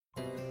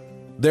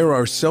There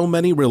are so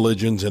many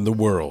religions in the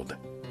world.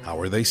 How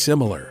are they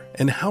similar,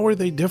 and how are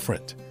they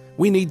different?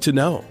 We need to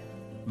know.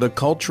 The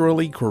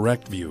culturally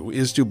correct view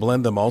is to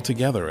blend them all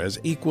together as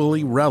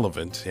equally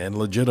relevant and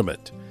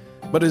legitimate.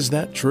 But is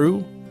that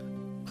true?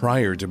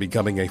 Prior to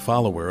becoming a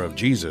follower of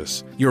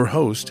Jesus, your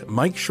host,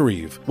 Mike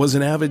Shreve, was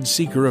an avid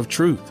seeker of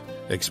truth,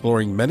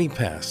 exploring many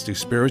paths to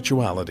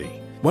spirituality.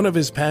 One of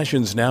his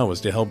passions now is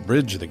to help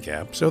bridge the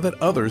gap so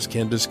that others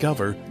can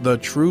discover the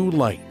true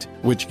light,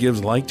 which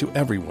gives light to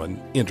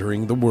everyone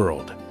entering the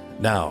world.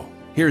 Now,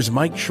 here's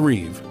Mike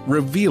Shreve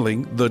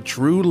revealing the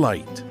true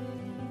light.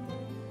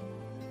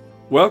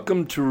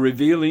 Welcome to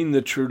Revealing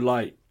the True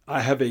Light.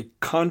 I have a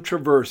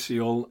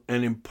controversial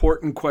and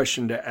important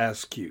question to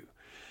ask you.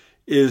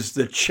 Is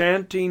the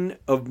chanting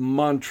of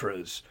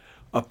mantras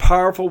a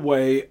powerful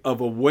way of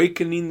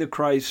awakening the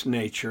Christ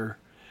nature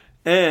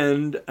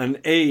and an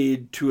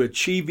aid to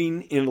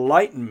achieving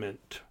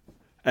enlightenment,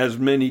 as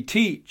many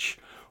teach,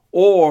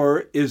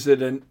 or is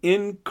it an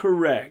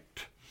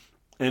incorrect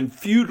and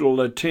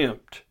futile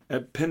attempt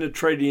at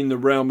penetrating the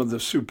realm of the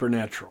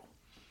supernatural?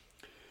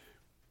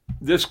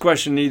 This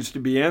question needs to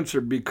be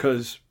answered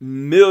because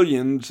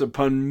millions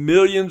upon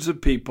millions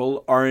of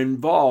people are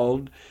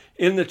involved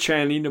in the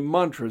chanting of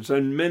mantras,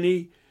 and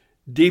many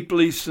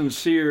deeply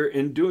sincere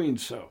in doing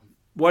so.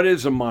 What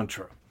is a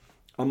mantra?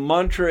 A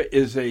mantra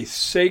is a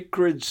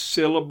sacred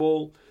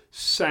syllable,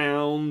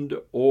 sound,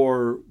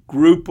 or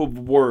group of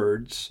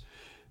words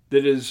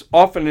that is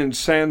often in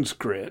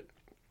Sanskrit,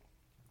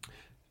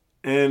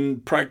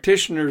 and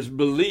practitioners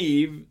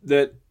believe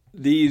that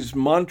these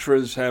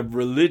mantras have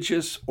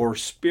religious or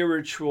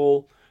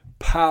spiritual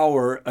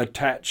power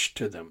attached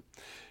to them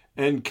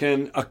and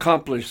can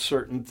accomplish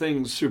certain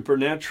things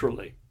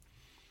supernaturally.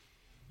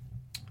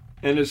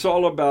 And it's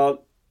all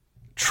about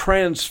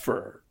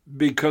transfer,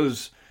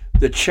 because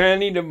the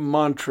chanting of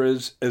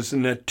mantras is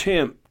an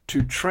attempt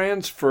to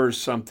transfer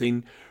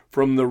something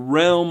from the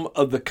realm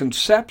of the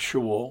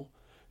conceptual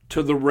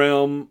to the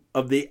realm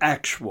of the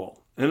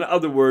actual. In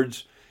other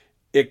words,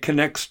 it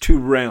connects two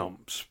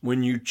realms.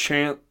 When you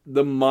chant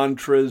the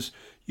mantras,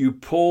 you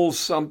pull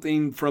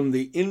something from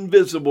the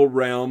invisible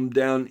realm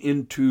down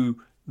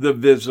into the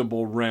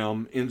visible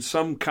realm in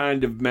some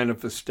kind of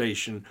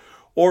manifestation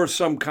or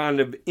some kind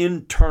of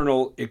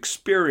internal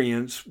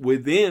experience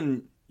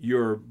within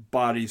your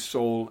body,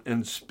 soul,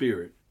 and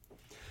spirit.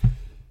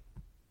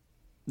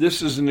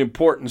 This is an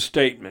important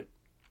statement,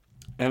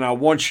 and I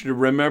want you to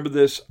remember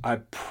this.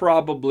 I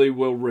probably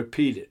will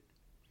repeat it.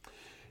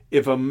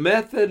 If a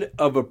method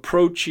of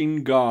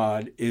approaching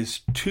God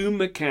is too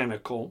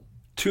mechanical,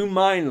 too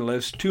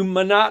mindless, too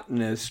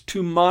monotonous,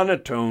 too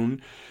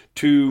monotone,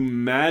 too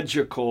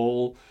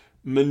magical,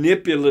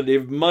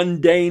 manipulative,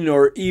 mundane,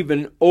 or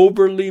even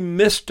overly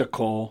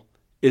mystical,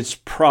 it's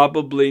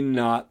probably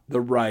not the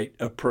right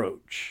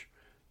approach.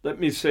 Let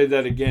me say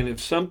that again. If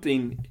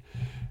something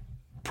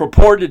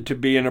purported to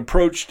be an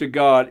approach to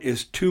God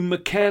is too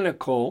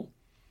mechanical,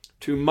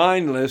 too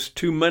mindless,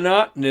 too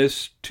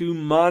monotonous, too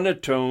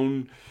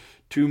monotone,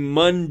 too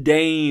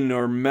mundane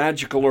or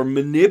magical or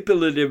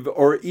manipulative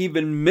or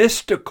even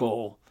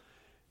mystical,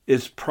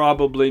 is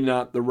probably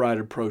not the right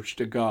approach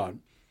to God.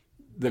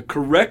 The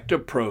correct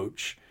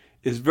approach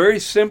is very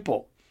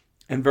simple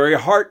and very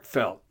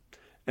heartfelt.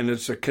 And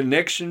it's a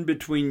connection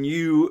between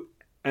you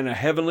and a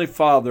Heavenly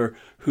Father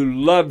who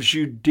loves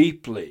you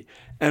deeply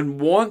and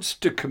wants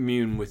to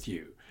commune with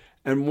you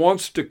and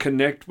wants to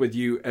connect with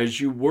you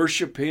as you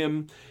worship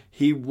Him.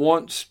 He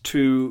wants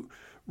to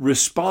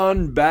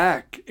respond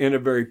back in a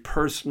very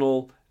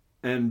personal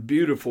and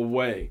beautiful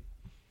way.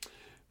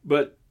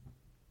 But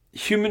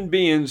human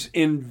beings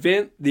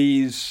invent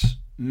these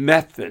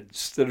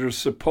methods that are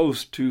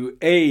supposed to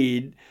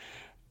aid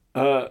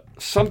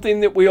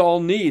something that we all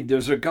need.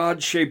 There's a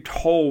God-shaped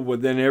hole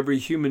within every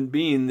human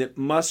being that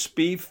must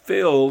be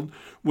filled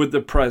with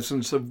the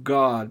presence of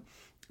God.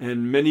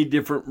 And many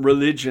different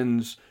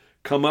religions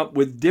come up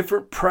with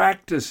different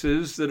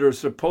practices that are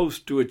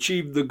supposed to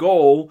achieve the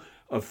goal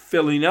of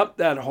filling up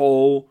that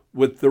hole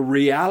with the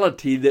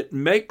reality that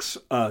makes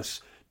us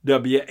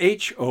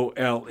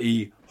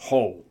WHOLE,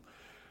 whole.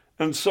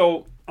 And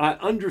so I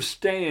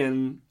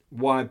understand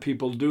why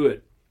people do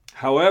it.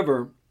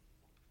 However,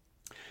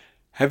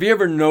 have you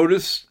ever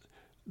noticed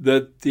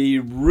that the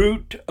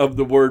root of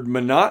the word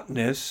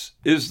monotonous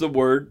is the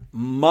word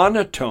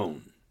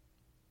monotone?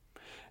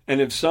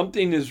 And if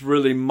something is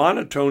really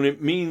monotone,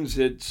 it means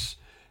it's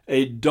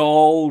a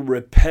dull,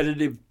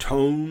 repetitive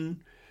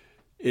tone.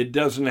 It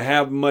doesn't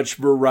have much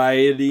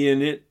variety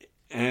in it,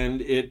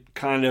 and it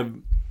kind of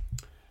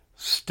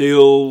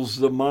stills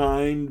the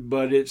mind,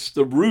 but it's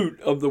the root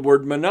of the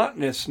word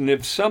monotonous. And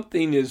if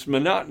something is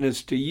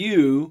monotonous to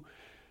you,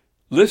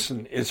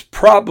 listen, it's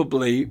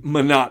probably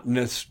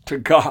monotonous to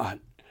God,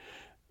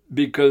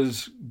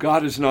 because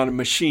God is not a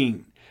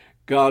machine.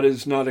 God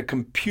is not a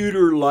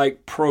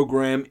computer-like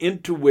program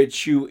into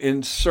which you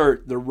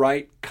insert the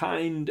right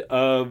kind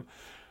of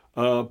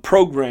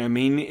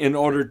programming in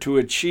order to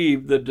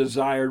achieve the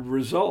desired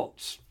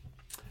results.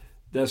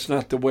 That's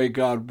not the way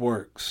God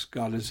works.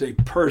 God is a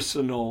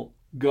personal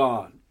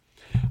God.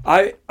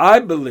 I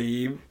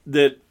believe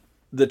that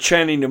the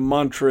chanting of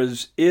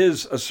mantras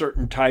is a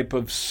certain type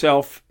of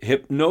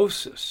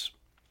self-hypnosis,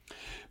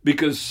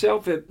 because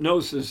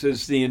self-hypnosis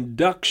is the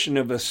induction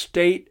of a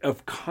state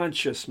of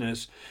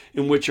consciousness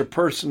in which a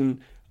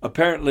person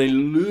apparently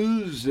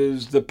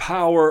loses the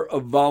power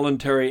of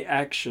voluntary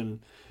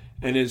action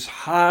and is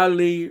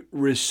highly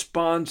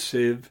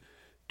responsive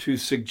to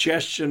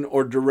suggestion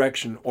or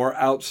direction or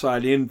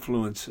outside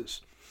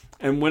influences.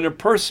 And when a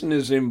person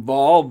is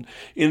involved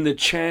in the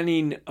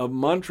chanting of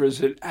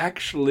mantras, it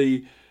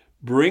actually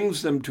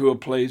brings them to a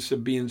place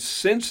of being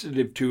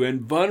sensitive to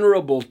and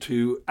vulnerable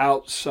to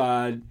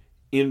outside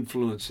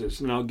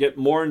influences. And I'll get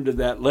more into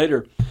that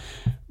later.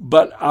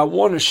 But I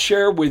want to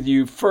share with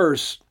you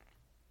first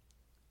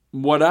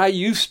what I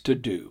used to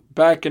do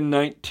back in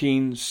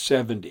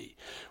 1970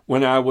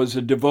 when I was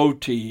a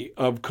devotee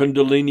of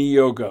Kundalini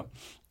Yoga,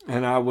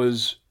 and I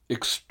was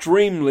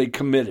extremely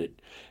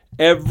committed.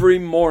 Every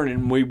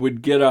morning we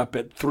would get up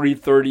at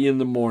 3:30 in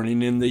the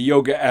morning in the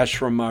yoga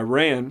ashram I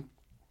ran,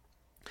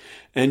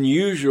 and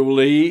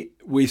usually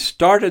we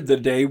started the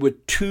day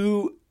with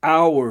 2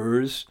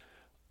 hours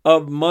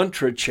of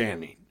mantra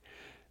chanting.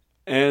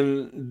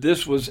 And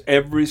this was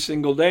every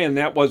single day, and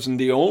that wasn't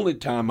the only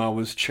time I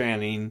was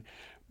chanting,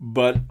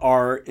 but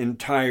our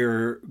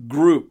entire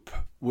group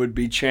would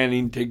be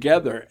chanting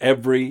together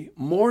every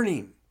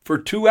morning for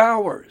 2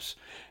 hours.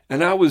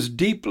 And I was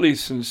deeply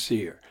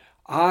sincere.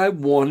 I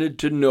wanted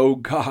to know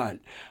God.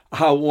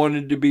 I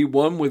wanted to be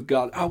one with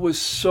God. I was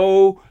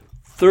so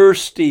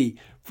thirsty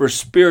for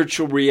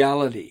spiritual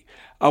reality.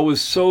 I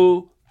was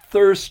so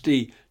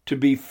thirsty to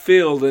be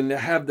filled and to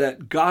have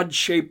that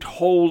God-shaped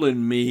hole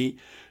in me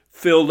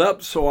filled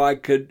up so I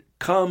could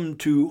come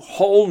to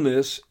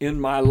wholeness in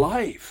my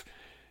life.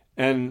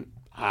 And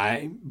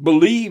I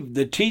believed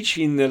the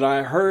teaching that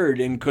I heard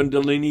in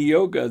Kundalini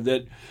Yoga,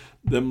 that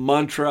the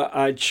mantra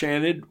I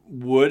chanted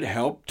would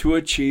help to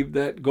achieve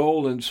that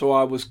goal. And so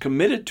I was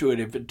committed to it.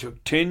 If it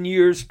took 10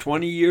 years,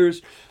 20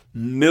 years,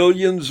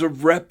 millions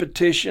of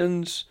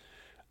repetitions,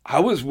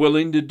 I was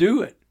willing to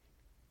do it.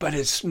 But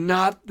it's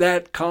not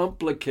that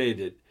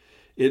complicated.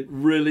 It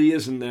really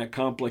isn't that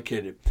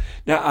complicated.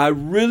 Now, I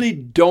really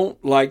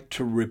don't like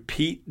to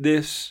repeat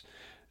this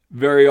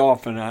very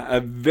often. I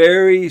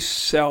very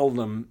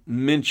seldom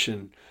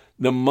mention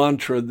the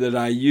mantra that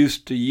I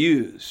used to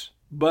use.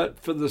 But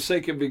for the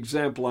sake of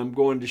example, I'm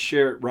going to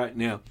share it right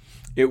now.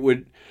 It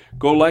would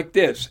go like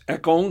this: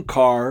 Ek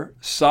Onkar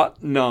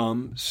Sat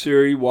Nam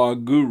Siri Wa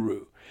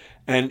Guru.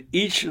 And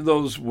each of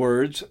those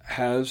words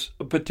has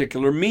a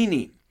particular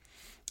meaning.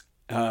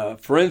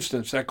 For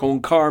instance, Ek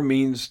Onkar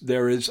means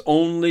there is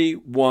only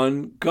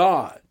one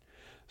God.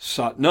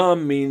 Sat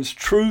Nam means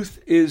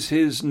truth is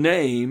his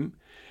name.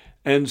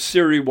 And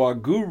Siri Wa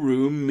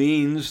Guru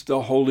means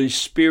the Holy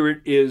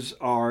Spirit is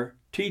our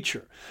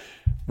teacher.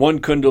 One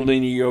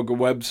Kundalini Yoga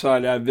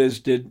website I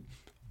visited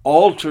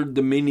altered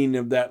the meaning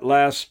of that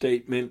last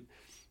statement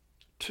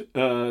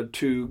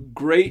to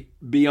great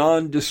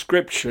beyond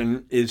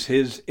description is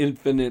his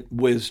infinite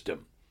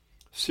wisdom.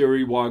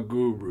 Siri Wa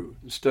Guru.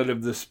 Instead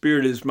of the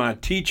Spirit is my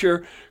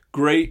teacher,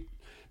 great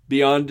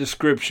beyond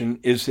description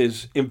is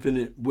his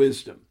infinite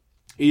wisdom.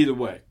 Either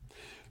way.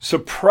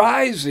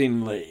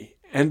 Surprisingly,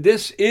 and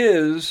this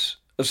is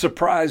a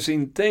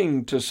surprising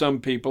thing to some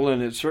people,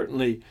 and it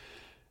certainly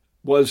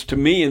was to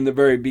me in the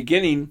very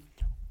beginning,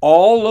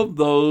 all of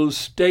those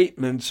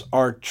statements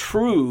are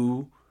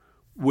true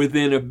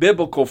within a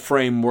biblical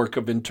framework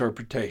of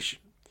interpretation.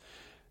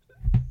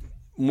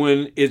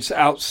 When it's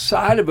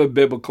outside of a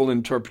biblical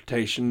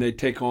interpretation, they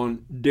take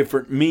on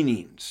different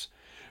meanings.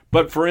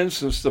 But for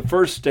instance, the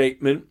first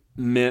statement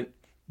meant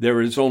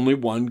there is only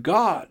one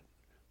God.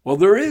 Well,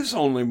 there is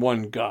only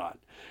one God.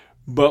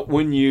 But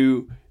when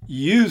you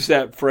use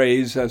that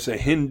phrase as a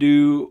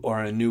Hindu or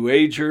a New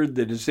Ager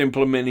that is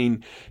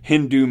implementing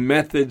Hindu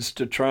methods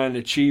to try and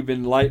achieve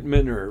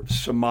enlightenment or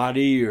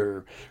samadhi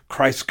or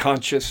Christ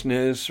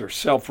consciousness or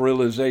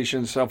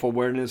self-realization,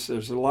 self-awareness,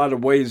 there's a lot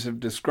of ways of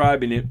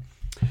describing it,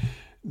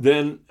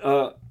 then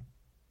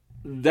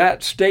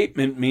that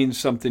statement means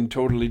something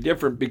totally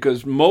different,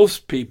 because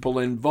most people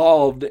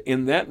involved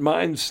in that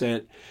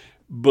mindset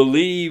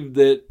believe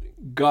that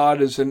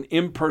God is an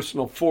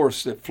impersonal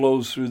force that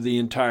flows through the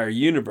entire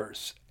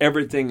universe.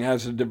 Everything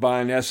has a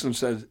divine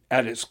essence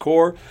at its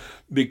core,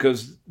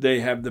 because they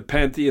have the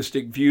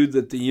pantheistic view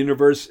that the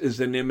universe is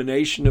an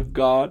emanation of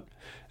God,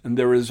 and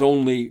there is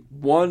only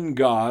one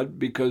God,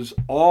 because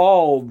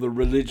all the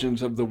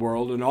religions of the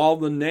world and all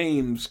the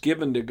names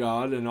given to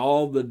God and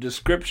all the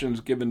descriptions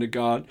given to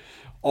God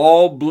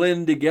all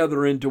blend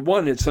together into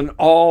one. It's an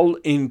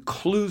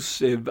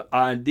all-inclusive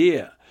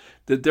idea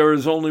that there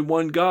is only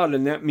one God,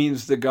 and that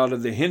means the God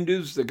of the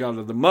Hindus, the God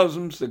of the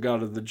Muslims, the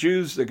God of the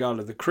Jews, the God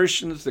of the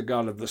Christians, the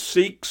God of the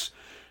Sikhs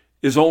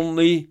is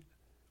only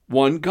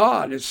one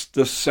God. It's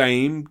the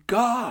same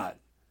God.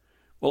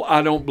 Well,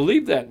 I don't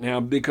believe that now,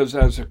 because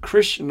as a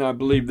Christian, I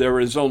believe there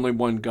is only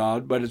one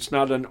God, but it's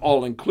not an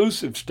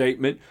all-inclusive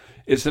statement.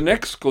 It's an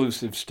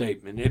exclusive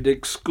statement. It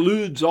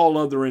excludes all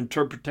other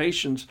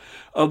interpretations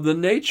of the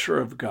nature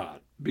of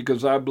God,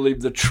 because I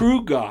believe the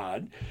true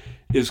God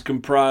is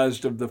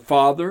comprised of the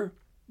Father,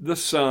 the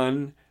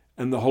Son,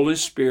 and the Holy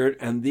Spirit,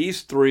 and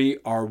these three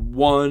are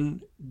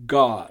one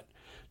God.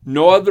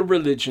 No other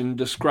religion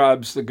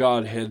describes the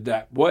Godhead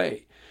that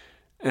way.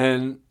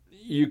 And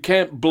you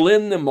can't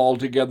blend them all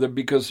together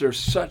because there's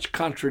such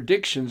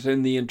contradictions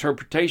in the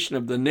interpretation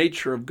of the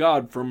nature of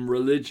God from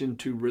religion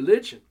to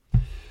religion.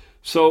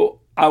 So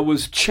I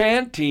was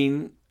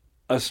chanting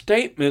a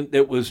statement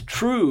that was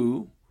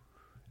true.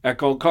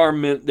 Ekonkar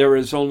meant there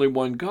is only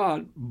one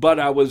God, but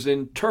I was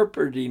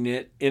interpreting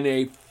it in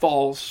a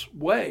false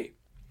way.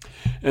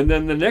 And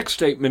then the next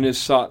statement is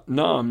Sat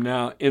Nam.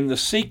 Now, in the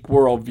Sikh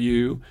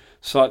worldview,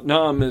 Sat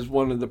Nam is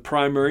one of the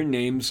primary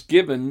names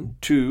given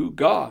to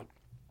God.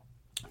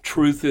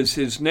 Truth is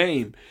his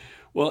name.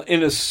 Well,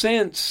 in a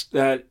sense,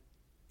 that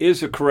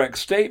is a correct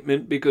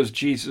statement because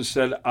Jesus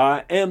said,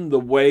 I am the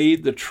way,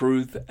 the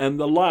truth, and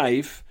the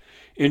life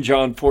in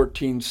John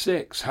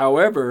 14:6.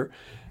 However,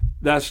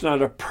 that's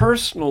not a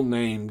personal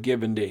name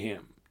given to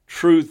him.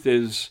 Truth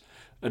is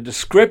a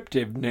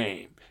descriptive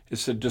name.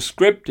 It's a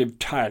descriptive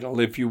title,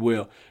 if you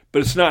will,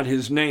 but it's not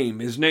his name.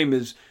 His name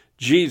is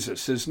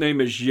Jesus. His name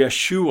is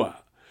Yeshua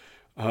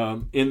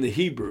in the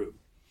Hebrew.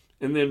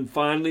 And then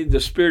finally, the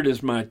Spirit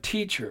is my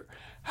teacher.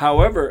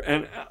 However,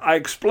 and I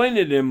explain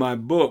it in my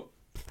book,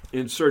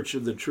 In Search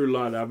of the True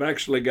Light, I've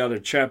actually got a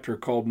chapter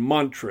called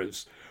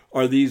Mantras.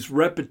 Are these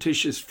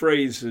repetitious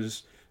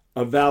phrases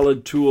a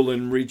valid tool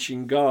in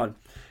reaching God?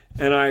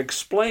 And I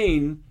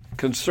explain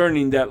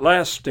concerning that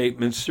last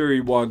statement,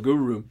 Siri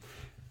Waguru,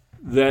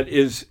 that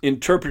is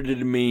interpreted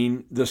to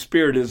mean the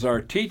Spirit is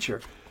our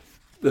teacher.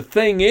 The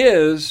thing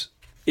is,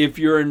 if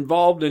you're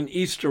involved in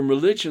Eastern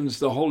religions,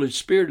 the Holy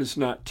Spirit is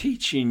not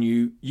teaching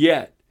you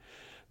yet.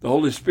 The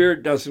Holy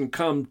Spirit doesn't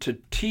come to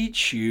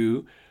teach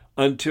you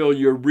until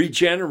you're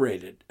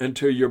regenerated,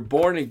 until you're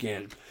born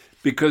again.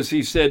 Because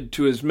he said,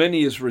 to as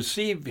many as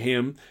receive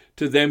him,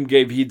 to them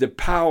gave he the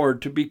power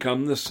to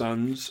become the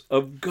sons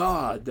of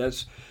God.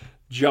 That's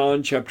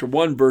John chapter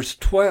 1, verse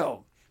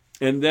 12.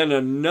 And then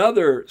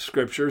another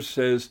scripture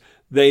says,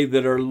 they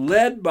that are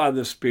led by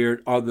the Spirit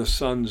are the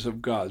sons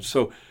of God.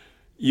 So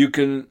you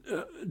can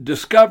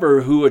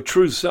discover who a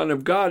true son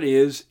of God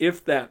is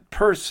if that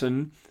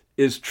person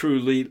is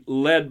truly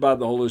led by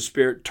the Holy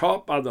Spirit,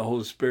 taught by the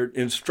Holy Spirit,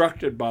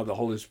 instructed by the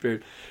Holy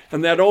Spirit.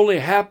 And that only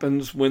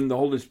happens when the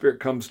Holy Spirit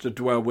comes to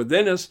dwell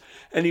within us,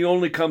 and he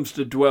only comes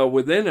to dwell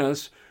within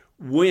us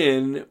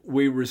when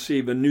we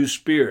receive a new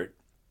spirit,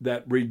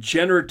 that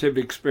regenerative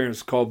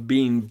experience called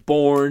being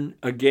born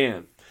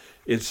again.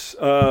 It's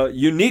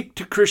unique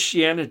to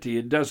Christianity.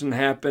 It doesn't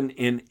happen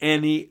in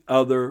any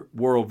other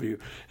worldview.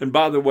 And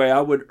by the way, I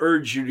would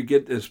urge you to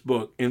get this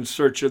book, In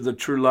Search of the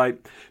True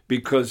Light,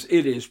 because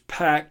it is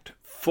packed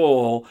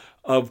full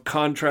of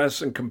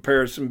contrasts and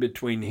comparison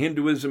between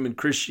Hinduism and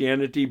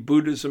Christianity,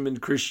 Buddhism and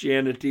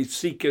Christianity,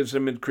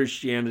 Sikhism and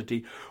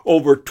Christianity.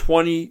 Over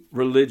 20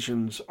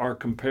 religions are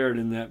compared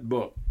in that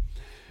book.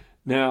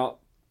 Now,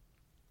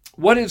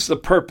 what is the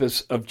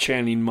purpose of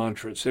chanting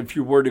mantras? If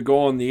you were to go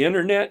on the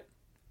internet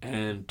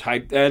and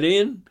type that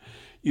in,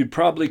 you'd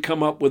probably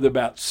come up with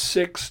about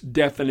 6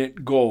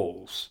 definite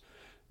goals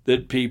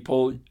that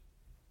people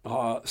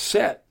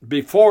set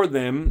before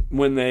them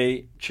when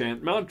they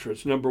chant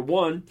mantras. Number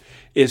 1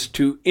 is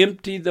to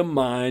empty the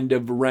mind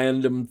of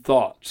random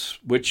thoughts,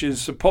 which is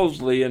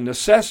supposedly a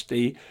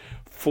necessity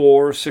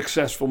for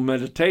successful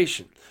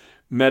meditation.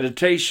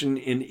 Meditation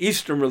in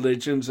Eastern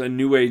religions and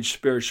New Age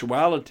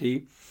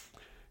spirituality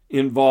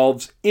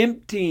involves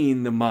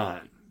emptying the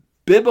mind.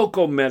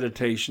 Biblical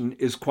meditation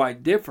is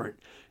quite different.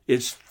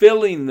 It's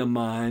filling the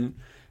mind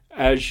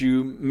as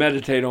you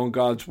meditate on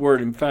God's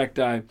Word. In fact,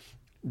 I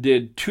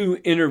did 2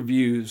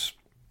 interviews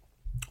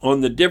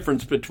on the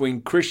difference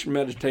between Christian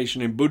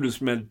meditation and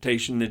Buddhist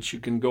meditation that you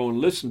can go and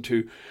listen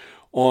to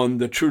on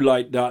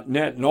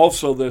thetruelight.net. And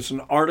also there's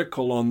an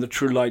article on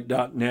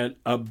thetruelight.net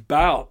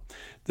about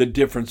the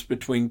difference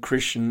between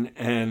Christian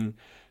and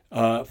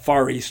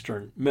Far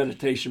Eastern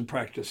meditation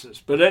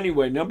practices. But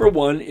anyway, number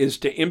 1 is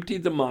to empty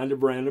the mind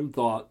of random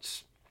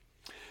thoughts.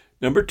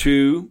 Number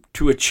 2,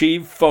 to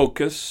achieve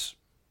focus.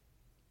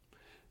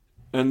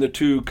 And the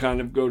 2 kind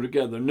of go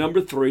together.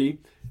 Number 3,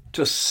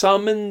 to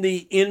summon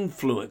the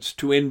influence,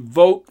 to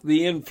invoke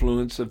the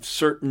influence of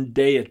certain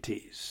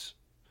deities.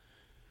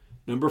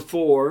 Number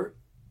 4,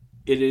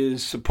 it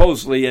is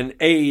supposedly an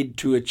aid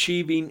to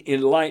achieving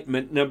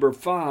enlightenment. Number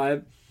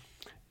 5,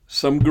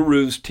 some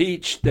gurus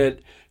teach that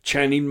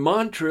chanting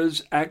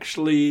mantras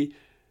actually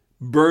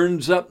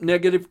burns up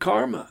negative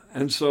karma.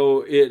 And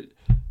so it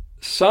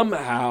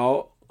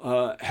somehow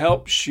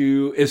helps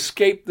you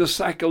escape the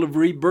cycle of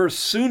rebirth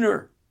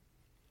sooner.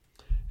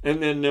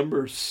 And then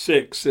number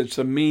 6, it's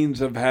a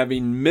means of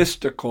having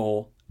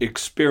mystical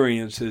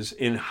experiences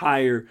in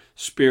higher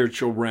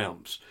spiritual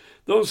realms.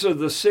 Those are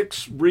the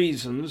 6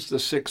 reasons, the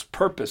 6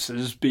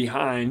 purposes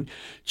behind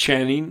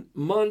chanting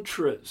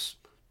mantras.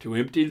 to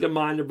empty the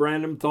mind of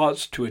random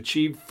thoughts, to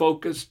achieve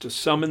focus, to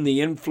summon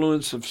the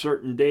influence of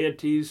certain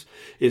deities.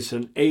 It's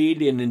an aid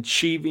in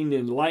achieving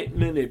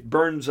enlightenment. It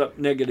burns up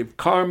negative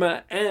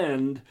karma,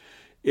 and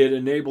it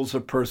enables a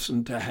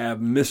person to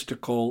have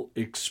mystical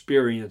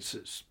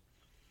experiences.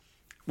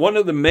 One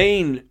of the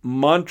main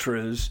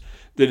mantras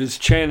that is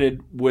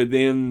chanted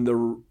within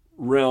the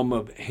realm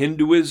of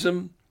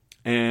Hinduism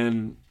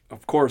and,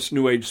 of course,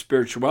 New Age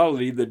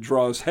spirituality that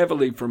draws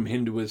heavily from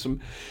Hinduism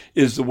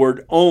is the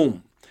word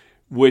Om,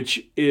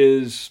 which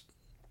is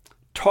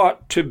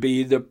taught to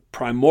be the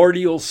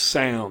primordial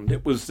sound.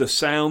 It was the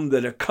sound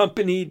that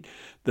accompanied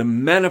the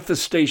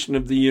manifestation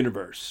of the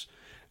universe.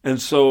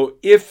 And so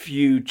if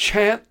you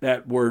chant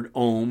that word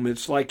Om,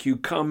 it's like you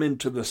come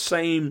into the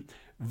same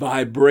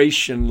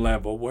vibration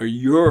level where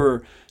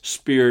your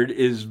spirit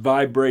is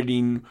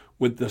vibrating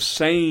with the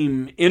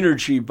same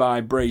energy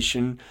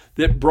vibration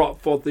that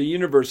brought forth the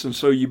universe. And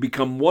so you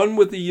become one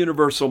with the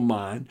universal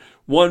mind,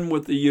 one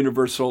with the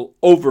universal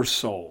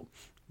oversoul,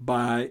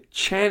 by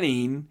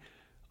chanting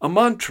a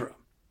mantra,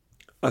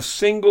 a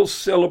single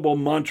syllable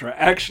mantra.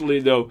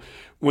 Actually, though,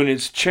 when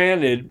it's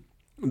chanted,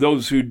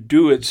 those who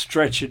do it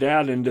stretch it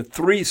out into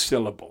 3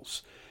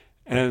 syllables.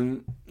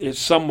 And it's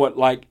somewhat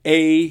like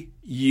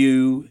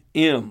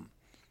A-U-M.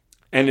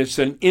 And it's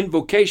an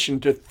invocation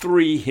to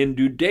 3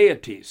 Hindu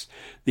deities.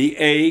 The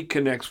A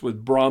connects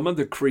with Brahma,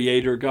 the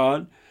creator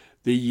god.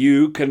 The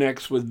U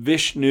connects with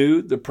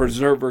Vishnu, the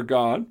preserver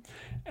god.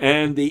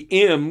 And the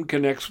M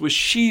connects with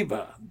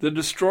Shiva, the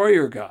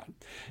destroyer god.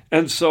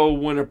 And so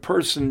when a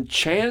person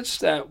chants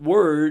that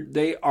word,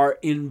 they are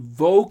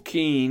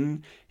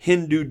invoking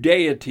Hindu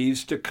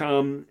deities to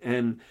come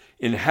and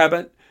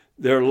inhabit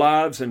their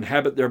lives,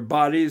 inhabit their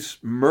bodies,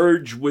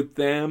 merge with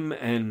them,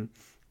 and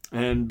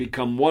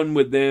become one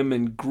with them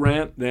and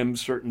grant them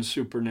certain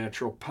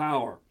supernatural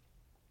power.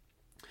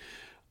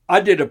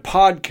 I did a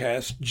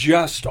podcast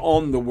just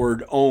on the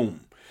word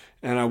Om,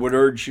 and I would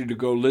urge you to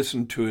go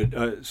listen to it.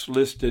 It's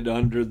listed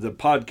under the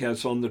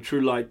podcast on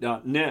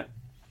thetruelight.net.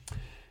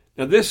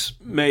 Now, this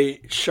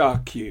may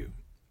shock you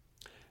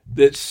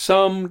that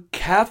some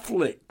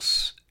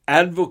Catholics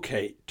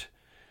advocate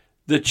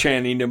the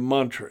chanting of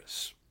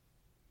mantras.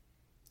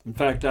 In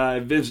fact, I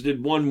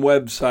visited one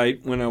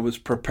website when I was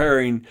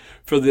preparing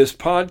for this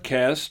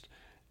podcast,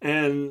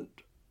 and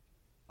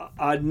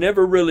I'd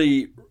never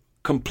really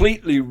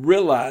completely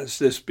realized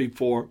this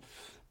before,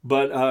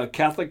 but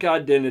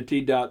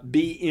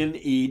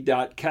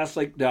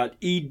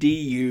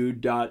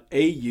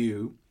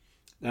catholicidentity.bne.catholic.edu.au,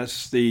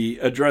 that's the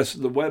address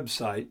of the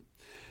website,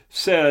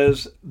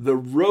 says the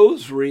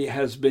rosary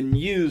has been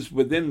used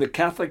within the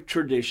Catholic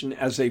tradition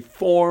as a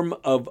form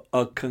of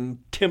a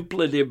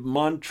contemplative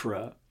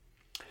mantra,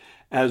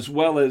 as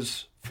well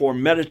as for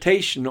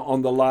meditation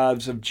on the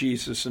lives of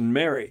Jesus and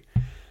Mary.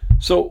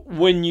 So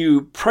when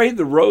you pray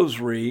the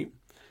rosary,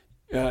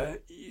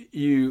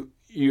 you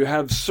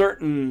have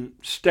certain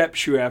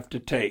steps you have to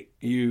take.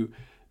 You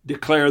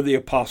declare the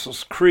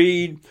Apostles'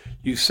 Creed,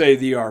 you say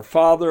the Our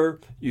Father,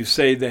 you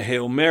say the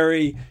Hail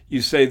Mary, you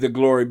say the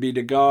Glory be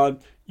to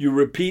God. You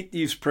repeat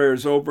these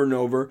prayers over and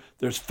over.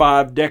 There's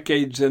 5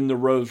 decades in the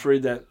rosary,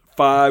 that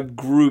 5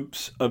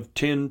 groups of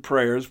 10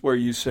 prayers where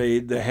you say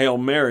the Hail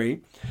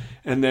Mary.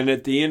 And then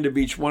at the end of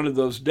each one of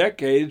those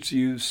decades,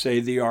 you say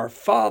the Our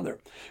Father.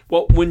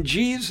 Well, when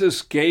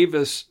Jesus gave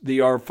us the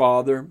Our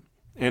Father,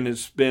 and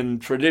it's been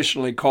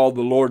traditionally called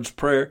the Lord's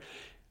Prayer,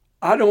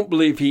 I don't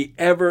believe he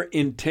ever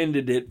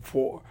intended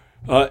for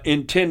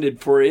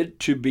it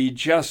to be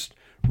just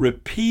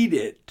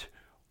repeated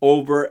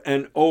over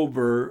and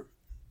over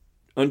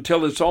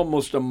until it's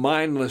almost a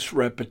mindless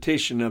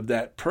repetition of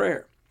that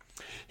prayer.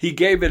 He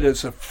gave it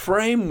as a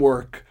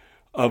framework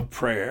of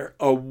prayer,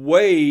 a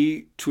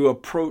way to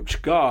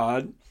approach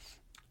God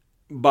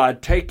by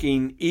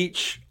taking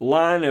each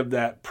line of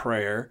that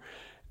prayer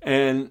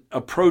and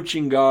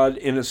approaching God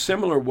in a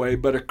similar way,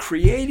 but a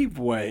creative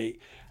way,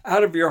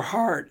 out of your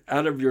heart,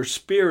 out of your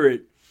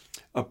spirit,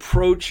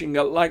 approaching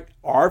it like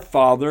Our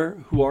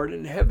Father who art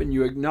in heaven.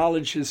 You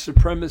acknowledge his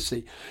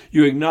supremacy.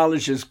 You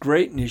acknowledge his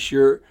greatness.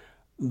 You're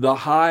the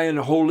high and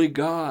holy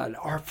God.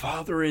 Our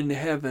Father in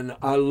heaven,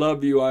 I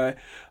love you. I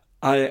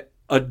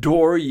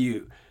adore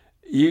you.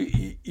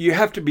 You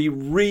have to be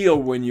real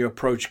when you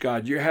approach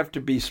God. You have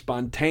to be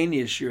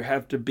spontaneous. You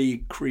have to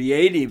be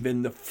creative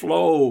in the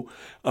flow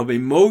of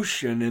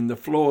emotion, in the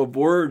flow of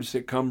words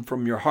that come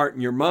from your heart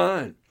and your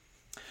mind.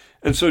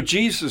 And so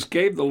Jesus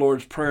gave the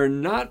Lord's Prayer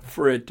not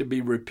for it to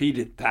be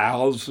repeated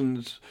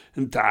thousands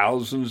and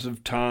thousands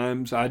of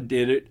times. I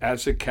did it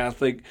as a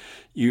Catholic.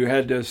 You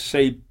had to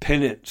say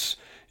penance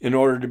in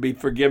order to be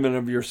forgiven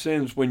of your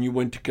sins when you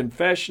went to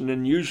confession.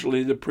 And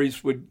usually the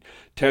priest would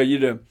tell you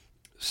to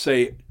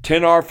say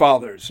 10 Our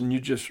Fathers. And you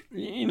just,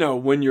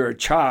 when you're a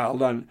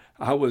child,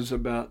 I was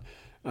about,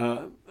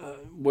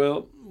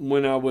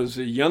 when I was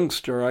a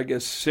youngster, I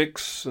guess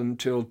 6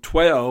 until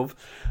 12,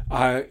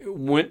 I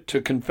went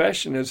to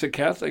confession as a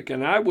Catholic,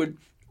 and I would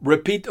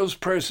repeat those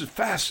prayers as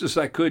fast as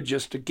I could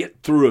just to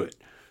get through it.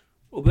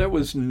 Well, there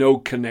was no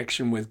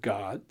connection with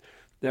God.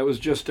 That was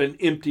just an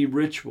empty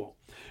ritual.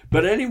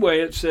 But anyway,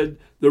 it said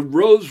the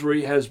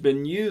rosary has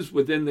been used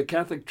within the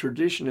Catholic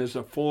tradition as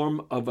a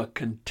form of a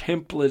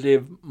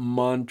contemplative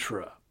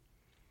mantra.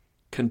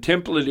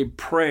 Contemplative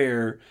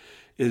prayer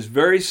is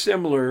very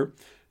similar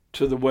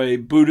to the way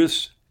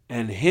Buddhists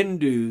and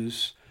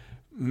Hindus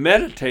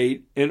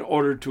meditate in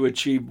order to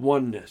achieve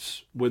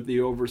oneness with the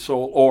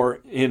Oversoul, or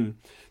in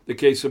the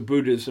case of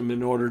Buddhism,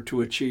 in order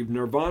to achieve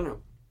nirvana.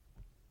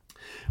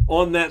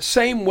 On that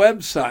same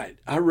website,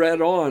 I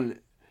read on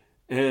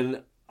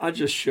and I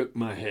just shook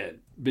my head,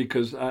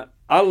 because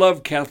I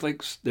love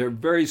Catholics. They're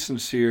very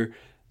sincere.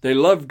 They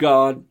love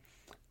God,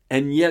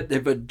 and yet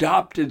they've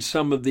adopted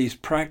some of these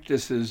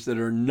practices that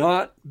are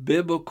not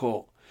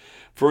biblical.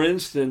 For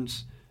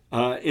instance,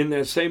 in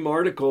that same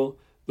article,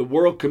 the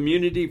World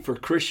Community for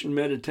Christian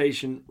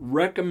Meditation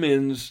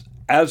recommends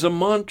as a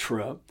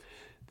mantra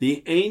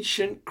the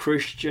ancient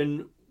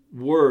Christian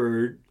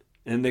word,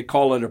 and they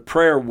call it a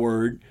prayer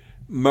word,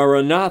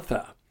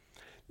 Maranatha.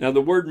 Now, the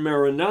word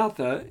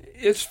Maranatha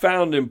is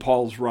found in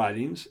Paul's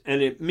writings,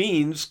 and it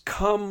means,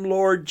 "Come,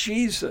 Lord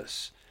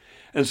Jesus."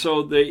 And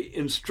so they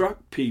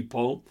instruct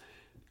people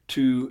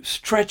to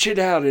stretch it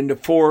out into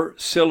 4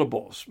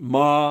 syllables,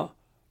 ma,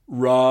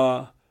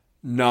 ra,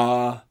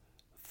 na,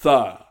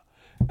 tha,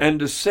 and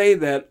to say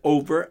that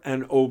over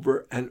and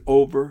over and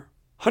over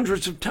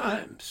hundreds of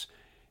times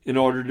in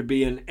order to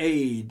be an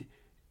aid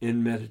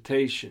in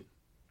meditation.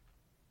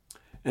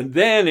 And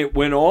then it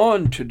went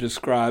on to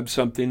describe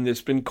something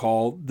that's been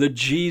called the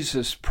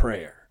Jesus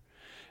Prayer.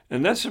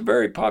 And that's a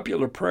very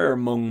popular prayer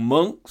among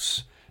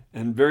monks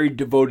and very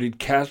devoted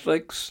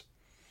Catholics.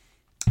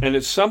 And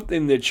it's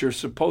something that you're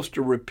supposed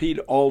to repeat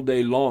all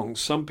day long.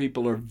 Some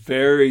people are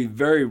very,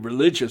 very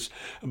religious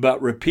about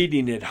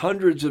repeating it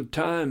hundreds of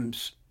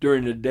times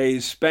during a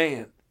day's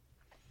span.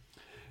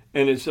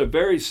 And it's a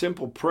very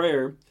simple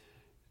prayer.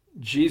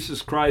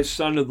 Jesus Christ,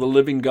 Son of the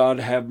living God,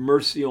 have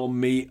mercy on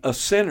me, a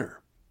sinner.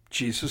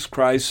 Jesus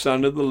Christ,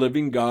 Son of the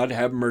living God,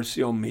 have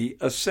mercy on me,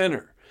 a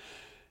sinner.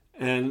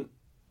 And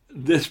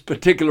this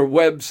particular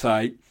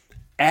website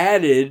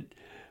added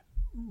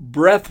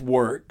breath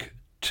work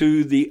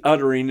to the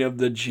uttering of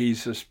the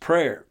Jesus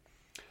prayer.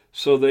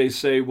 So they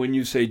say, when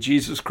you say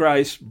Jesus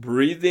Christ,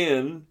 breathe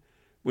in.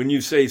 When you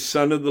say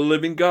Son of the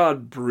living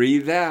God,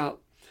 breathe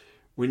out.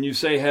 When you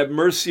say have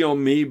mercy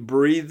on me,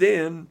 breathe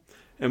in.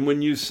 And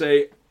when you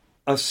say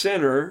a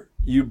sinner,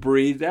 you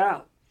breathe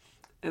out.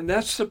 And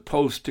that's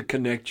supposed to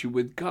connect you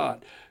with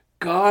God.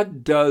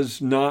 God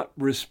does not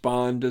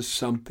respond to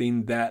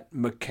something that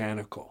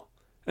mechanical.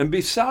 And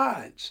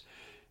besides,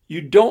 you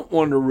don't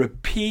want to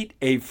repeat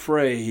a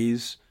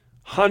phrase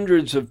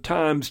hundreds of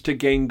times to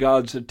gain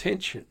God's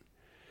attention.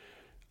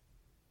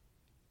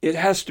 It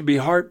has to be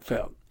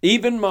heartfelt.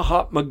 Even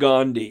Mahatma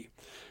Gandhi,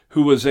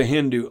 who was a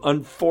Hindu,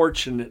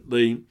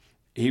 unfortunately,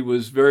 he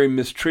was very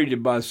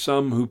mistreated by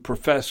some who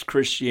professed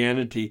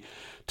Christianity,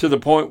 to the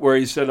point where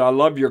he said, "I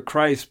love your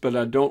Christ, but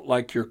I don't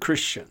like your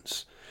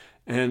Christians."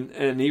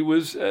 And he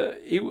was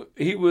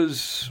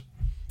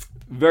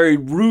very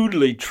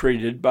rudely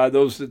treated by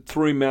those that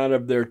threw him out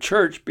of their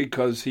church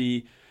because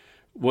he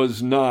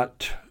was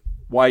not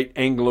white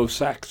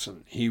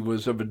Anglo-Saxon. He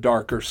was of a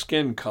darker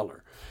skin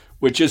color,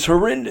 which is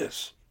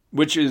horrendous,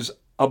 which is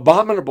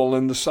abominable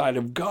in the sight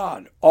of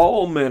God.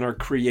 All men are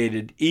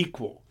created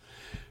equal.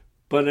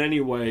 But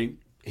anyway,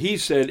 he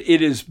said,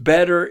 it is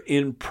better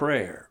in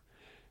prayer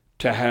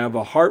to have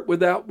a heart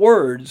without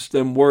words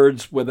than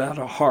words without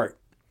a heart.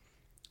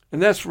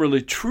 And that's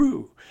really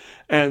true.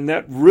 And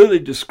that really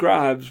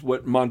describes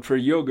what mantra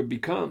yoga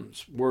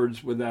becomes,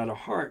 words without a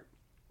heart.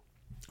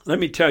 Let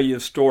me tell you a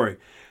story.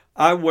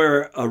 I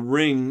wear a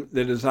ring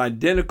that is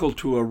identical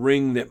to a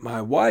ring that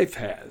my wife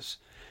has.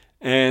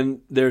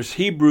 And there's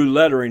Hebrew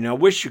lettering. I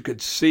wish you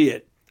could see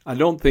it. I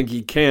don't think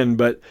you can,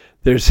 but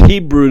there's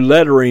Hebrew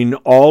lettering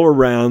all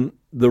around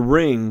the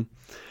ring.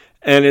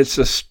 And it's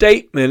a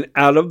statement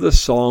out of the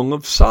Song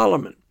of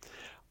Solomon.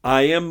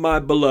 I am my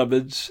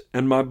beloved's,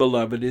 and my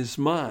beloved is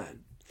mine.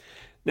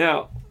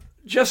 Now,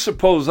 just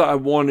suppose I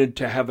wanted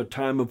to have a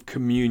time of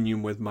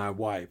communion with my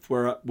wife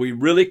where we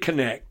really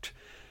connect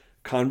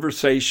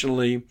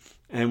conversationally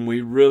and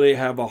we really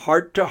have a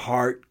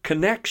heart-to-heart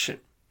connection.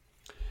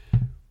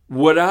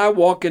 Would I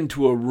walk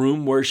into a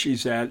room where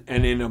she's at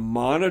and in a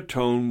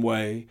monotone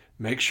way,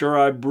 make sure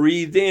I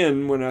breathe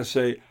in when I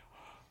say,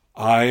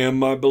 I am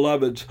my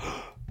beloved's,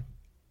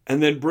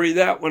 and then breathe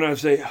out when I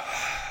say,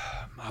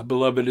 my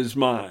beloved is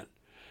mine,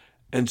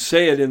 and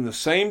say it in the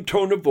same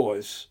tone of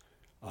voice,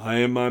 I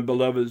am my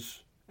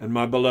beloved's, and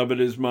my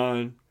beloved is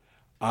mine.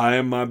 I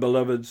am my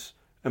beloved's,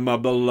 and my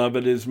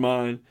beloved is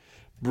mine.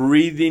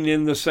 Breathing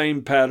in the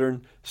same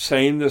pattern,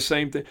 saying the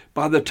same thing.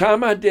 By the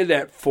time I did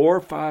that 4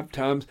 or 5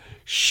 times,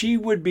 she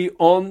would be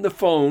on the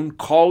phone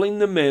calling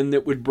the men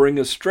that would bring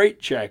a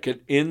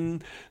straitjacket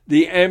in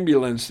the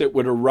ambulance that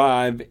would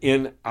arrive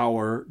in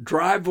our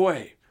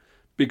driveway,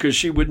 because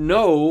she would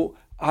know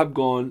I've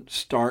gone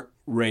stark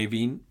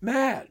raving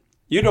mad.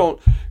 You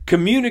don't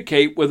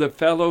communicate with a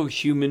fellow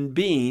human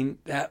being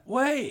that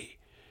way,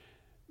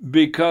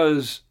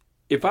 because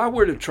if I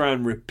were to try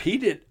and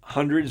repeat it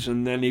hundreds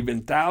and then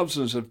even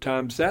thousands of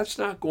times, that's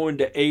not going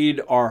to aid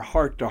our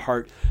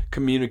heart-to-heart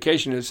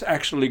communication. It's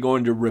actually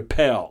going to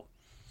repel.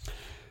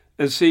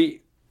 And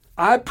see,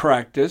 I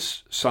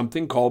practice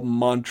something called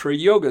mantra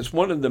yoga. It's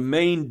one of the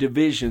main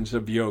divisions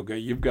of yoga.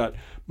 You've got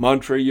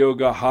mantra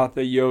yoga,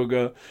 hatha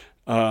yoga,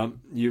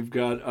 you've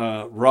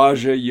got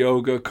Raja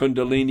yoga,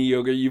 Kundalini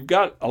yoga. You've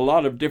got a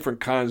lot of different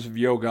kinds of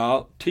yoga.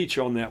 I'll teach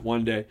on that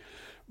one day.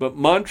 But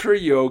mantra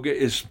yoga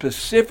is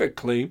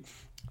specifically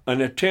an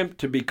attempt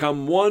to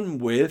become one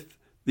with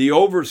the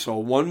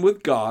Oversoul, one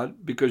with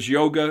God, because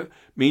yoga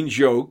means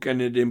yoke, and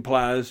it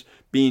implies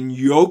being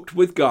yoked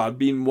with God,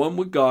 being one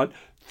with God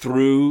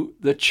through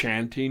the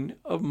chanting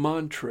of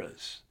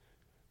mantras.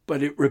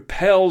 But it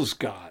repels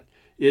God.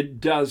 It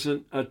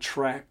doesn't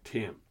attract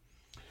him.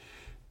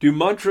 Do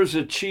mantras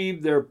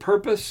achieve their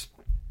purpose?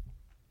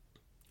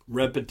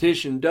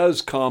 Repetition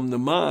does calm the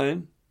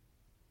mind.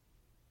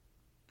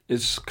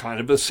 It's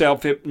kind of a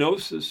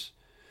self-hypnosis.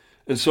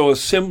 And so a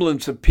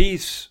semblance of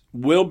peace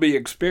will be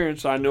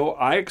experienced. I know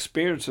I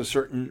experienced a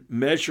certain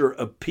measure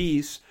of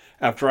peace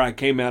after I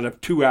came out of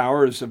 2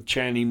 hours of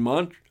chanting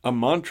a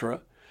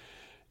mantra.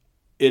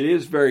 It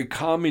is very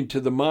calming to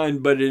the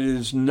mind, but it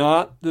is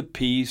not the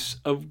peace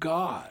of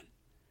God.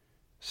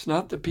 It's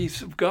not the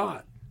peace of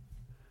God.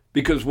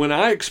 Because when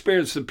I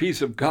experienced the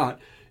peace of God,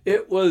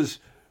 it was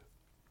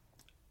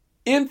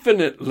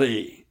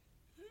infinitely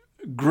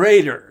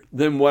greater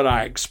than what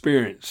I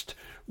experienced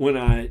when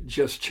I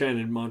just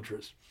chanted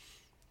mantras.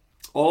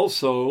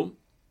 Also,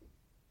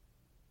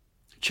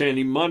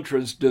 chanting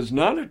mantras does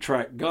not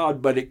attract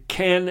God, but it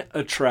can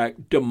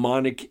attract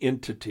demonic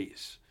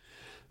entities.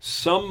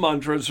 Some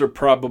mantras are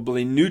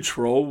probably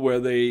neutral, where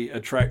they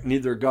attract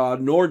neither God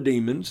nor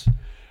demons,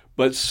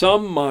 but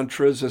some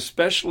mantras,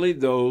 especially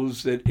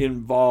those that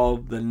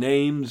involve the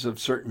names of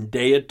certain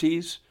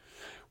deities,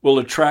 will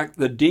attract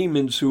the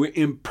demons who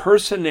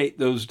impersonate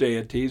those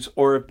deities,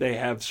 or if they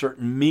have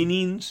certain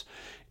meanings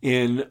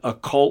in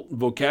occult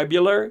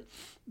vocabulary,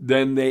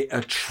 then they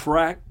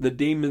attract the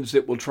demons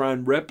that will try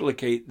and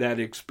replicate that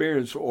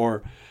experience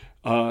or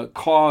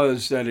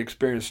cause that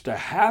experience to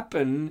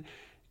happen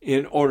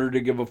in order to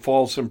give a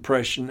false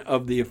impression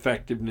of the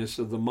effectiveness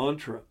of the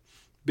mantra.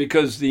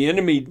 Because the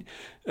enemy,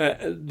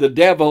 the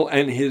devil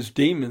and his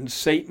demons,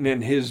 Satan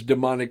and his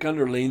demonic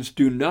underlings,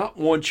 do not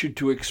want you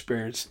to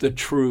experience the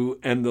true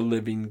and the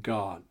living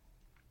God.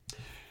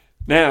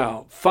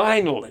 Now,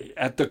 finally,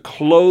 at the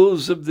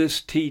close of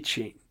this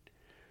teaching,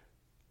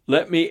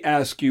 let me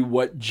ask you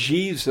what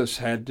Jesus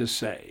had to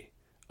say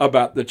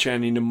about the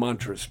chanting of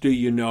mantras. Do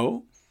you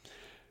know?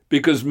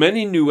 Because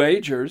many New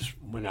Agers,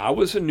 when I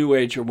was a New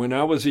Ager, when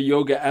I was a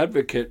yoga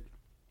advocate,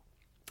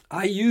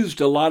 I used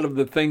a lot of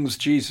the things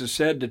Jesus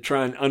said to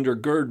try and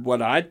undergird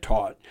what I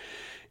taught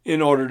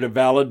in order to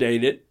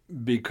validate it,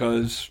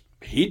 because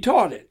he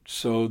taught it.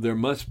 So there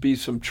must be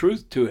some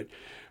truth to it.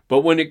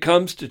 But when it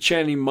comes to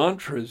chanting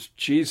mantras,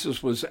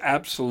 Jesus was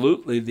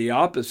absolutely the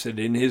opposite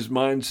in his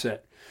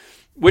mindset,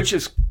 which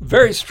is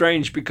very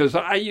strange because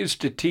I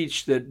used to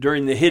teach that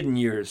during the hidden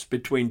years,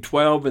 between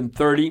 12 and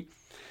 30,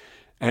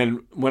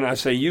 and when I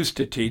say used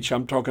to teach,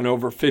 I'm talking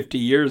over 50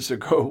 years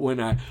ago when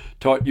I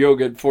taught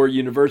yoga at 4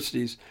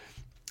 universities.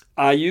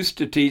 I used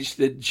to teach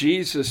that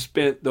Jesus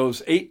spent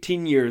those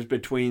 18 years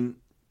between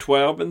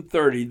 12 and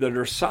 30 that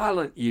are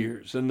silent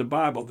years in the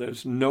Bible.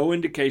 There's no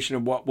indication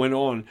of what went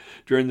on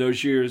during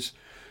those years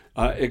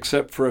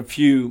except for a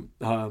few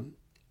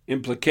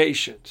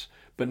implications,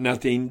 but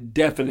nothing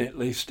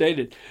definitely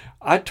stated.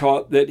 I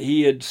taught that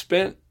he had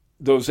spent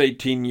those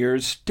 18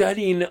 years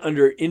studying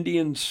under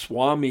Indian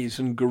swamis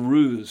and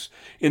gurus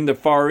in the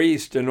Far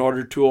East in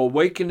order to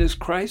awaken his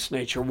Christ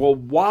nature. Well,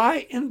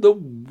 why in the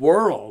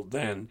world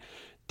then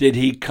did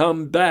he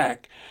come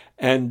back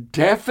and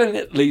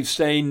definitely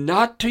say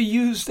not to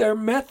use their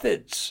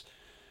methods?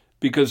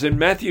 Because in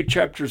Matthew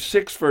chapter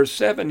 6, verse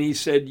 7, he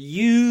said,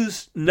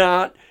 "Use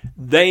not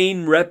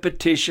vain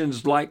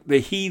repetitions like the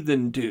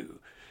heathen do,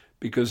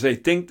 because they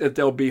think that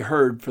they'll be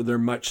heard for their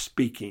much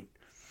speaking."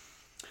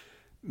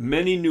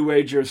 Many New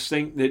Agers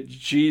think that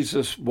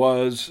Jesus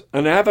was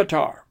an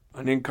avatar,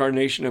 an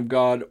incarnation of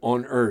God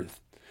on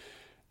earth.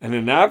 And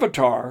an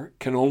avatar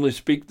can only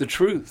speak the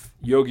truth.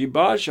 Yogi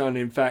Bhajan,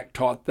 in fact,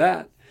 taught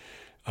that.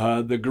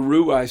 The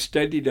guru I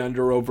studied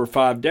under over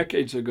 5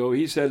 decades ago,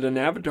 he said an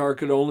avatar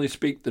could only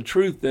speak the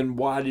truth. Then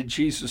why did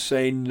Jesus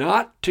say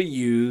not to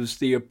use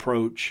the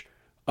approach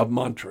of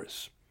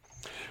mantras?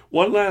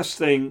 One last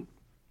thing.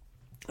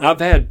 I've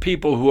had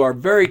people who are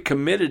very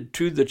committed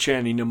to the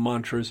chanting of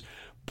mantras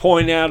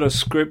point out a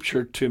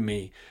scripture to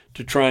me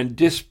to try and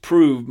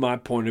disprove my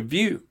point of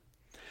view.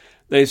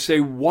 They say,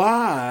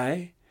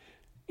 why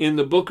in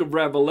the book of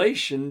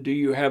Revelation do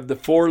you have the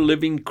 4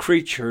 living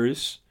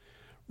creatures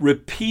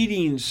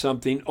repeating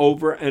something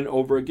over and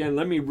over again?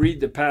 Let me read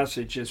the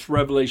passage. It's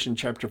Revelation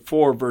chapter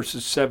 4,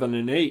 verses 7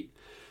 and 8.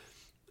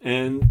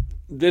 And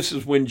this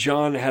is when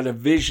John had a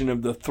vision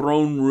of the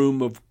throne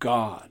room of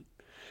God.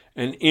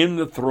 And in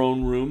the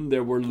throne room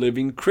there were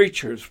living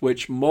creatures,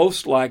 which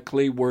most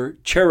likely were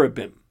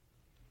cherubim.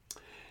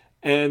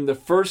 And the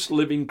first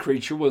living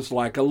creature was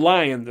like a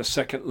lion. The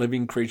second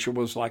living creature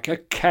was like a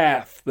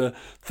calf. The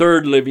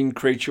third living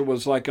creature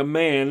was like a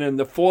man. And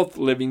the fourth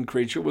living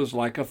creature was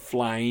like a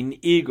flying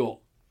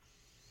eagle.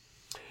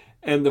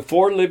 And the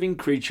four living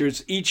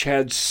creatures each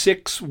had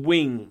 6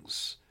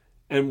 wings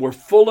and were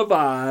full of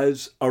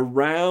eyes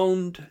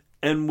around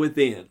and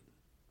within.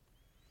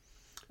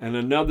 And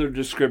another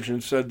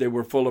description said they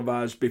were full of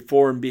eyes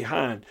before and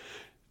behind,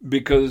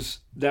 because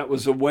that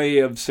was a way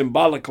of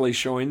symbolically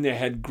showing they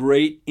had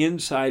great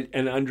insight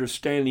and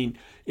understanding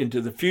into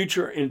the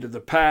future, into the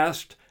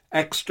past,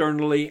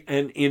 externally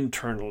and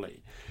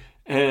internally.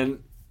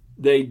 And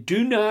they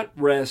do not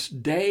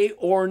rest day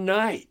or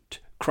night,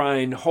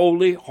 crying,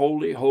 "Holy,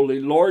 holy,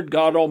 holy, Lord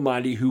God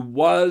Almighty, who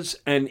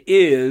was and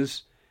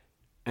is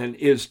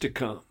to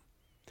come."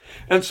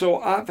 And so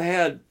I've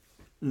had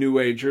New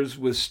Agers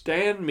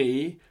withstand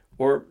me,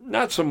 or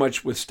not so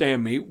much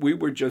withstand me, we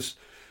were just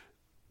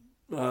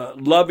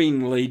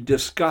lovingly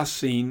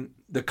discussing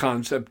the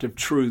concept of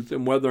truth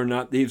and whether or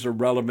not these are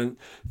relevant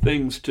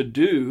things to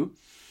do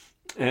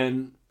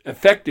and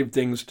effective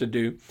things to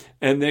do.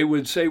 And they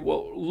would say,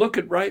 well, look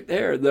at right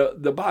there.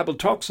 The Bible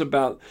talks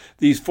about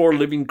these 4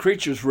 living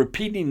creatures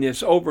repeating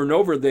this over and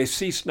over. They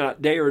cease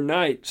not day or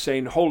night,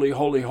 saying, "Holy,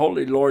 holy,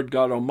 holy, Lord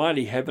God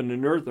Almighty, heaven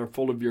and earth are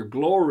full of your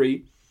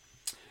glory."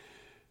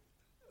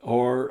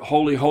 Or,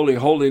 "Holy, holy,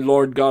 holy,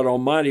 Lord God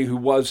Almighty, who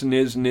was and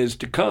is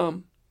to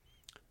come."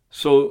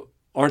 So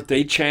aren't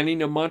they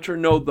chanting a mantra?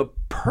 No, the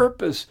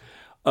purpose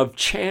of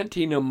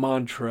chanting a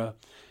mantra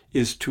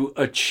is to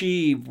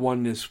achieve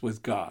oneness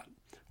with God,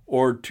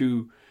 or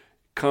to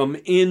come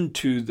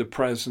into the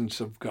presence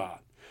of God.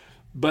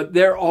 But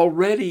they're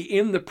already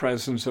in the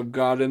presence of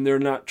God, and they're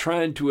not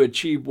trying to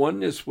achieve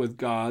oneness with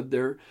God.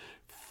 They're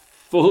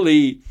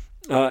fully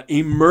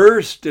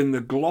immersed in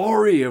the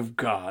glory of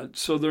God,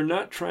 so they're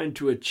not trying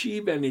to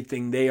achieve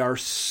anything. They are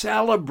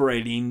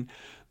celebrating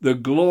the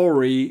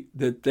glory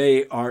that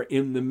they are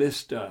in the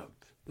midst of,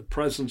 the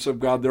presence of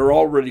God they're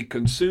already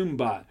consumed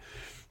by.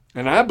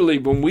 And I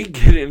believe when we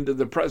get into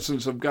the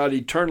presence of God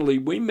eternally,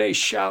 we may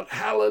shout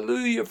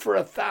hallelujah for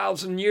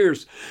 1,000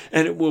 years,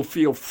 and it will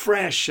feel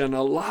fresh and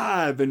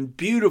alive and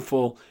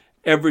beautiful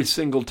every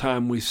single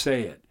time we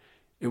say it.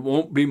 It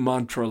won't be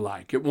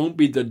mantra-like. It won't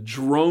be the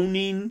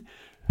droning,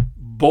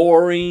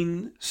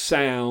 boring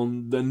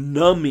sound, the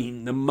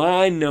numbing, the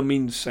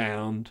mind-numbing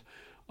sound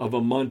of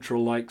a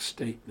mantra-like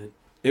statement.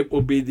 It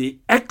will be the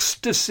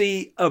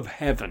ecstasy of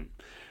heaven.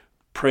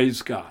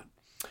 Praise God.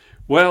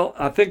 Well,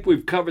 I think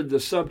we've covered the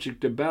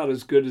subject about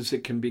as good as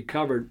it can be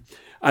covered.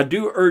 I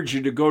do urge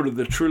you to go to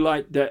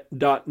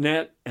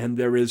thetruelight.net, and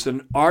there is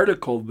an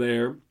article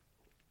there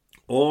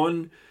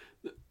on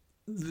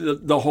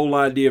the whole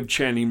idea of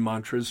chanting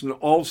mantras. And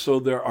also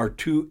there are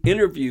 2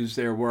 interviews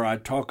there where I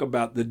talk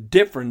about the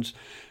difference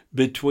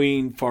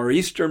between Far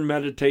Eastern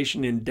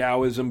meditation in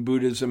Taoism,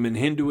 Buddhism, and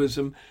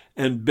Hinduism,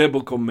 and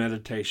biblical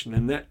meditation.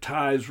 And that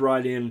ties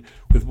right in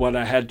with what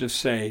I had to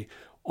say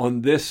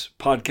on this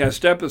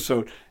podcast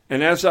episode.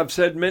 And as I've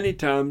said many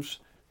times,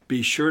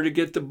 be sure to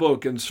get the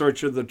book, In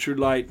Search of the True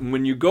Light. And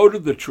when you go to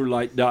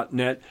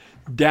thetruelight.net,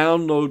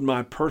 download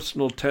my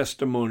personal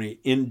testimony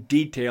in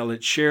detail.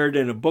 It's shared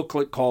in a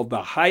booklet called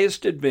The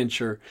Highest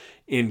Adventure,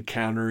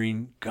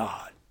 Encountering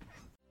God.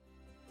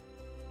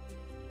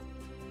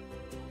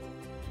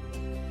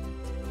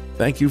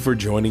 Thank you for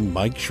joining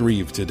Mike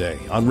Shreve today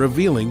on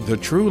Revealing the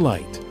True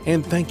Light.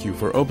 And thank you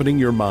for opening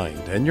your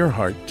mind and your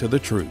heart to the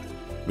truth.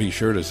 Be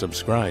sure to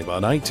subscribe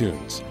on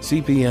iTunes,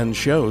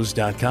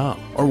 cpnshows.com,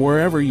 or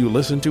wherever you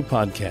listen to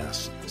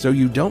podcasts so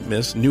you don't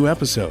miss new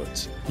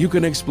episodes. You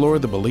can explore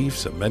the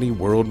beliefs of many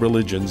world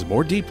religions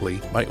more deeply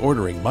by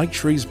ordering Mike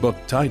Shreve's book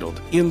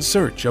titled In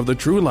Search of the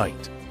True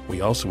Light. We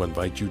also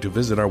invite you to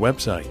visit our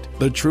website,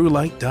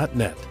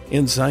 thetruelight.net,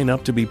 and sign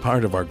up to be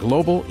part of our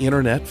global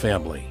internet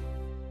family.